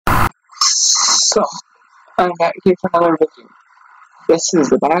So, I'm back here for another video. This is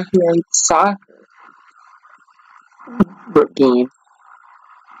the backyard soccer game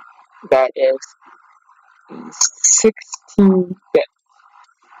that is a 16-bit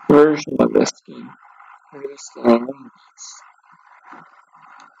version of this game, released in the 90s,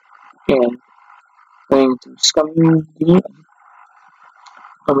 and playing through Scum DM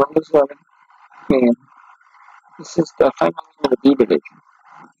on Windows 11, and this is the final game of the B division.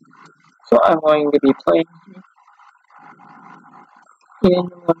 So I'm going to be playing here, and I'm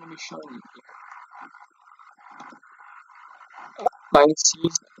going to be showing you here my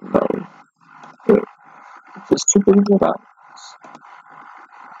season mode, which is 2 people about.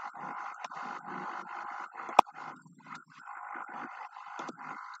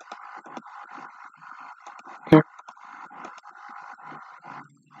 Here,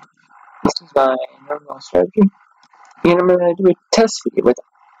 this is my normal strategy, and I'm going to do a test video with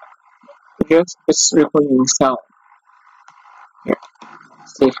just this recording sound. Here,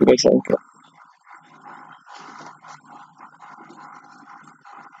 see if you guys like it.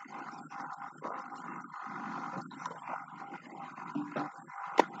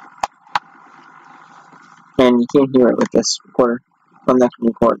 And you can't hear it with this recorder. I'm not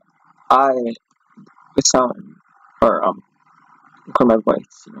going to record the sound, or record my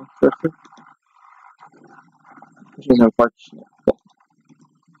voice, perfect, which is unfortunate, but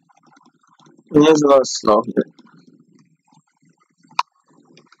it is a little slow here.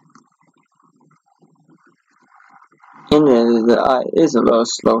 And it is a little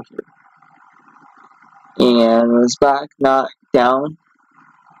slow here. And it was back, not down.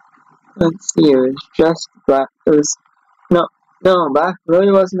 Let's see, it was just back. It was, no, back really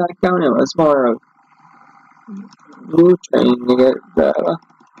wasn't knocked down. It was more of blue trying to get the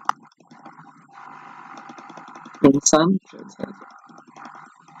Sanchez.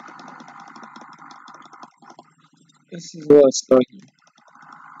 This is a little slow here.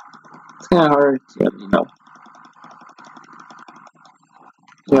 It's kind of hard to,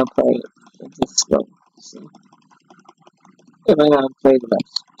 play it this slow. So, it might not play the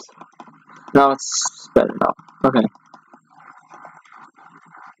best. Now it's better now. Okay.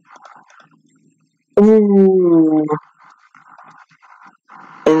 Ooh.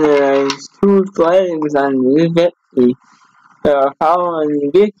 And there's 2 flags on Vicky.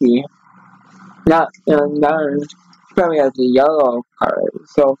 Following Vicky. Not, there's probably has a yellow card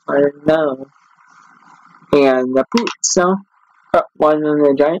so far now. And the Boots now. Got 1 on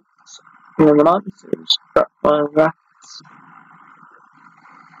the Giants. And then the Monsters. Got 1 on the Rats.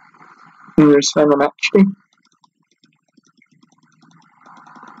 And there's final match day.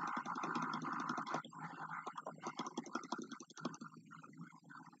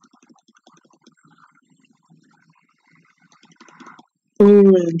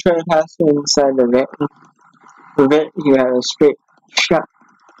 Ooh, and try to pass it inside the vet. The vet, you had a straight shot.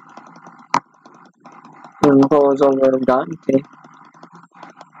 And goes over Dante.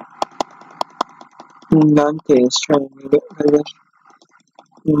 And Dante is trying to get position.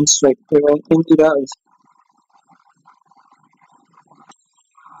 And straight to the right, and he does.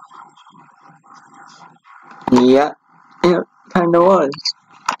 Yeah, it kinda was.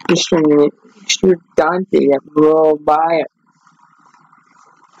 Just trying to make sure Dante got rolled by it.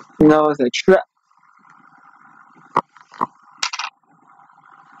 And that was a trap.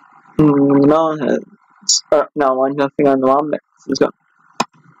 Now 1-0 on the Wombats. So,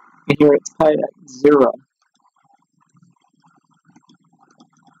 and here it's tied at 0.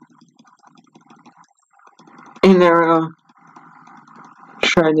 And they're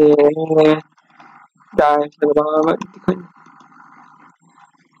trying to dive for the ball, but they couldn't.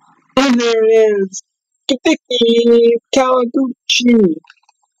 And there it is! Kitiki Kawaguchi!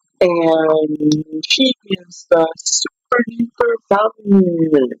 And she is the Super Duper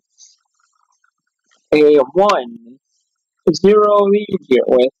Fountain. A 1-0 lead here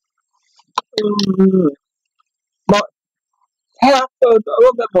with about a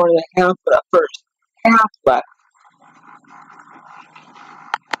little bit more than half of the first half left.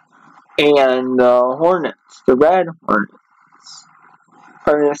 And the Hornets, the Red Hornets,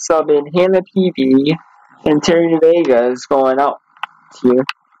 are going to sub in Hannah Peavy and Terry Vega is going out here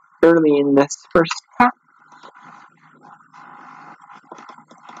early in this first half.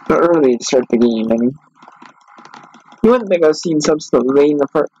 So early to start the game, I mean. You wouldn't think I've seen subs so late in the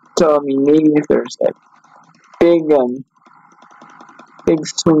first, so maybe if there's a big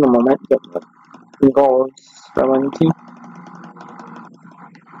swing of momentum and goals for one team.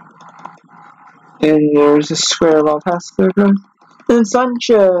 And there's a square ball pass there, and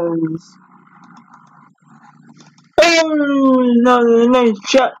Sanchez. Oh, another nice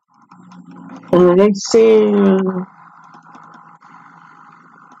shot. And the next scene,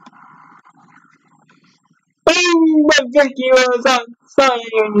 but Vicky was outside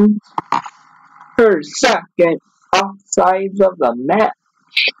her second offsides of the match.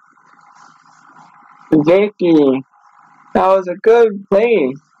 Vicky, that was a good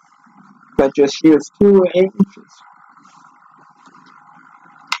play, but just she was too anxious.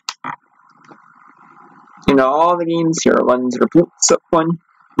 You know, all the games here, one's Boots up one,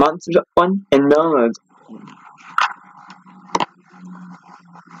 Monsters up one, and Melons.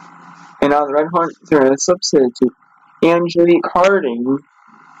 And now the Red Hornets are a substitute. Angelique Harding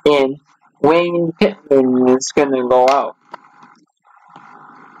and Wayne Pittman is going to go out.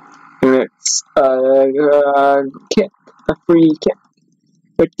 And it's a kick, a free kick.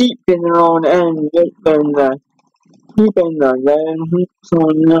 But deep in their own end, deep in the red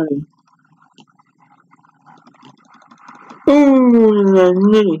zone line. Ooh, the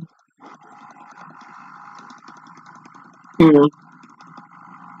knee.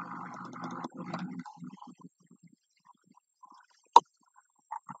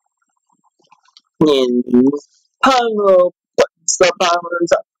 And Pablo puts the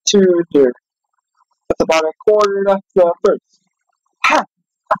Bombers up 2 here. With about a quarter left the first. Ha!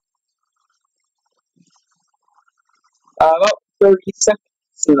 About 30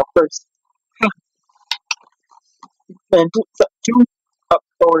 seconds in the first. And Boots up 2. Up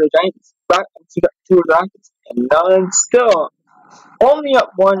over the Giants. Back to 2 of the Rockets. And none still. Only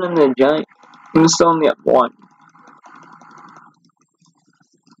up 1 on the Giants. And still only up 1.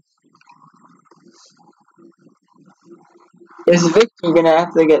 Is Vicky gonna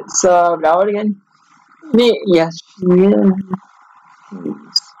have to get subbed out again? Yes, she is.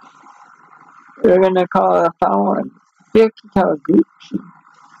 They're gonna call a foul on Vicky Kawaguchi.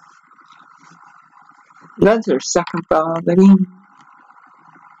 That's her second foul of the game.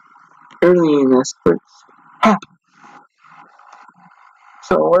 Early in this first half.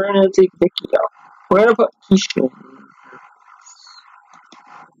 So we're gonna take Vicky out. We're gonna put Keisha in.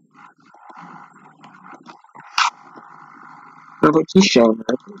 We're gonna put Keisha in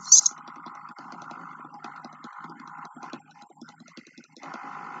her place.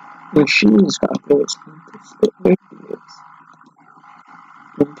 And she's got this. Vicky is.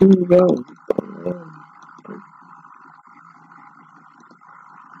 And here we go.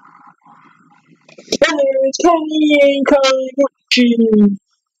 And there's Kenny Kawaguchi.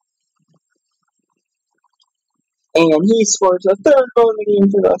 And he scores a third goal in the game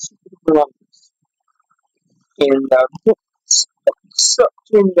for the Super Columbus. And the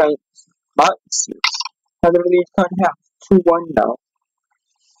Twin Giants Monsters have the lead cut half 2-1 now.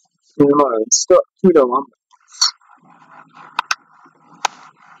 And the Marlins still up 2-1.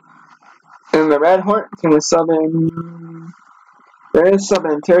 And the Red Hornets going to sub in. They're going to sub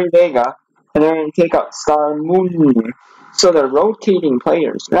in Terry Vega, and they're going to take out Star Moon. So they're rotating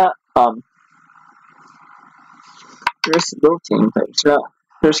players. They're just rotating players. They're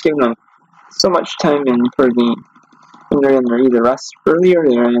just giving them so much time in per game. And they're going to either rest early or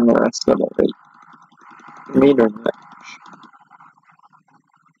they're going to rest a little later in the match.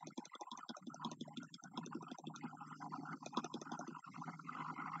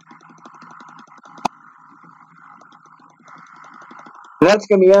 And that's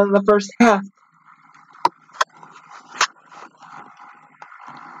going to be in the first half.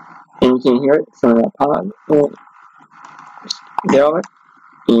 And you can hear it from the pod.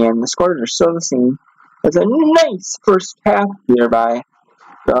 And the scores are still the same. It's a nice first half here by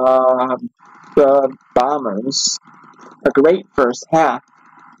the Bombers. A great first half.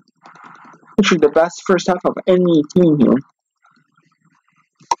 Actually, the best first half of any team here.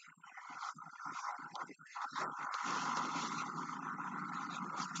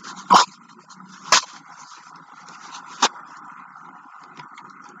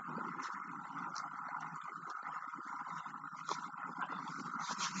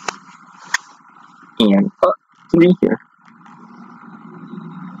 And up 3 here.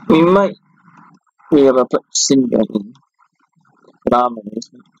 We might be able to put Cindy in. Bombers.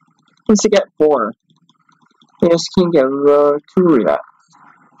 Once they get 4, they just can't get 2 yet.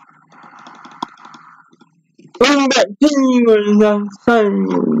 And that team was outside.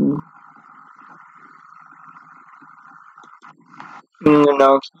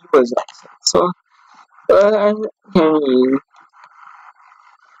 No, he was outside. So,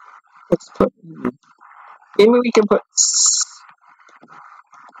 let's put. Maybe we can put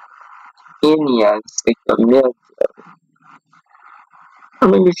Annie as like the mid. Or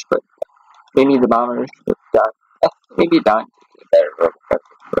maybe we should put. Maybe the Bombers should put Don. Maybe Don would be better.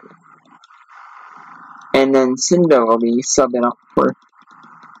 And then Cindo will be subbing up for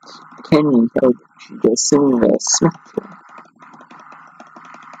Kenny Hill, she just singing the Smith.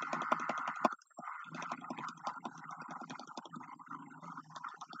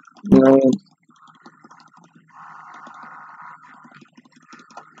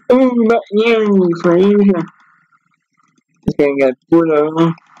 But Annie Fraser is gonna get put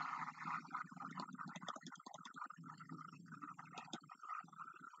on.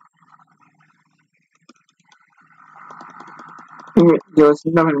 You'll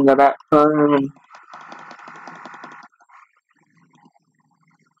see them in the background.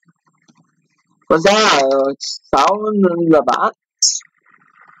 Was that a sound in the box?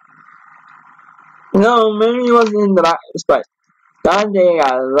 No, maybe it wasn't in the box, but that day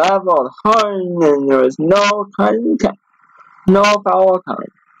I leveled hard and there was no contact, no foul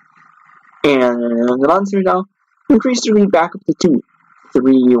count. And the monster now increased the lead back up to 2,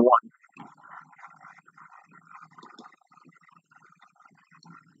 3, 1.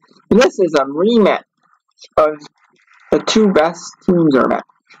 This is a rematch of the 2 best teams are match.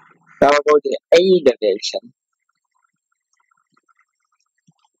 Now we'll go to the A division.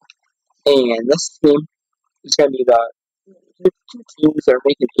 And this game is going to be the 2 teams that are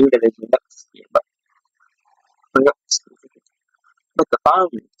making A division next year. But the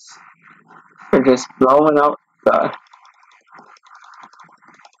Bombers are just blowing out the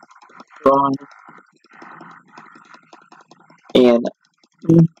wrong. And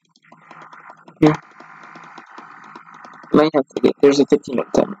yeah, might have to get, there's a 15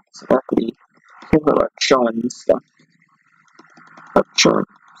 of 10, so I have to be careful about showing stuff. But showing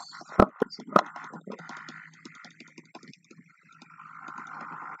stuff is not okay.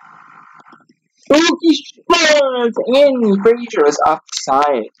 Annie Fraser was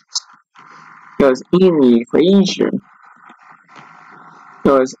offside. It was Annie Fraser.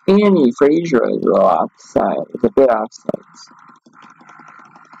 It was Annie Fraser was offside. It was a bit offside.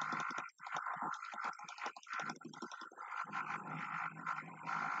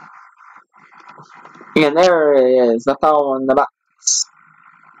 And there it is, the foul on the box.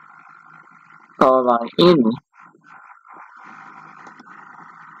 Followed by Annie.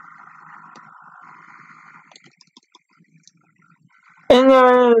 And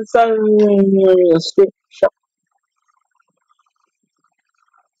there is a straight shot.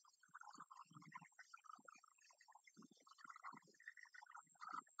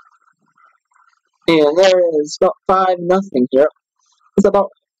 And there is about 5-0 here. It's about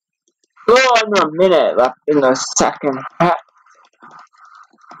a little under a minute left in the second half.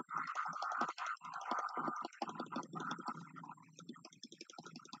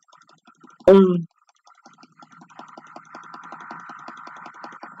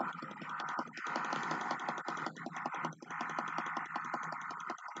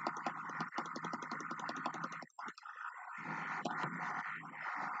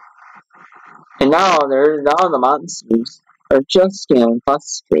 And now the monsters are just getting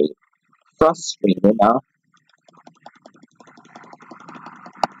frustrated now.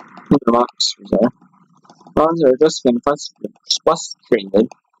 The monsters are just getting frustrated with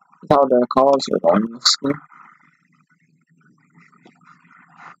how the calls are going this game.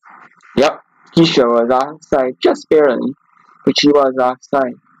 Yep, Keisha was offside just barely, but she was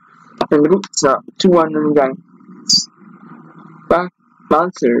offside. And the boots are 2-1 in the Giants. Back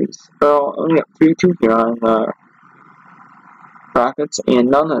monsters are only at 3-2 here on the Rockets, and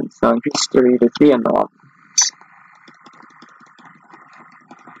Nuggets increased 3-3 on the Rockets.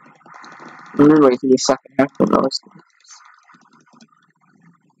 Midway through the second half of those games.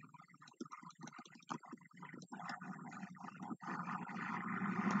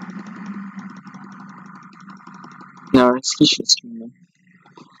 Now it's Keisha's turn.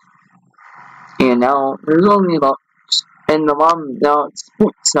 And now there's only about, and the mom now it's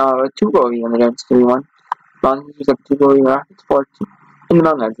Boots now a 2-goal lead against 3-1. Monsters have 2-goal lead, Rockets 4-2. And the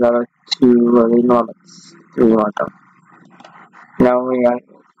Nuggets have a 2-goal lead, Nuggets 3-1 though. Now we got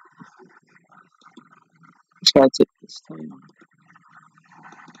that's it this time.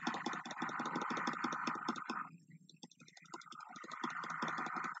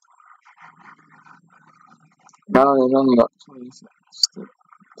 Now there's only about 20 seconds.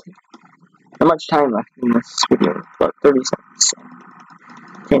 Not much time left in this video, about 30 seconds. So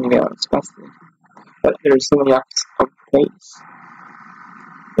can't get out especially. But there's so many acts of plays.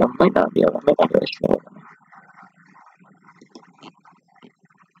 I might not be able to show them.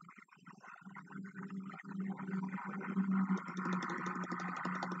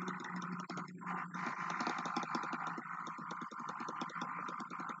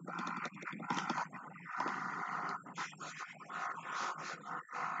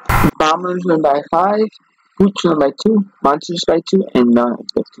 Bombers win by 5, Boots win by 2, Monsters by 2, and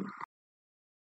Nuggets by 2.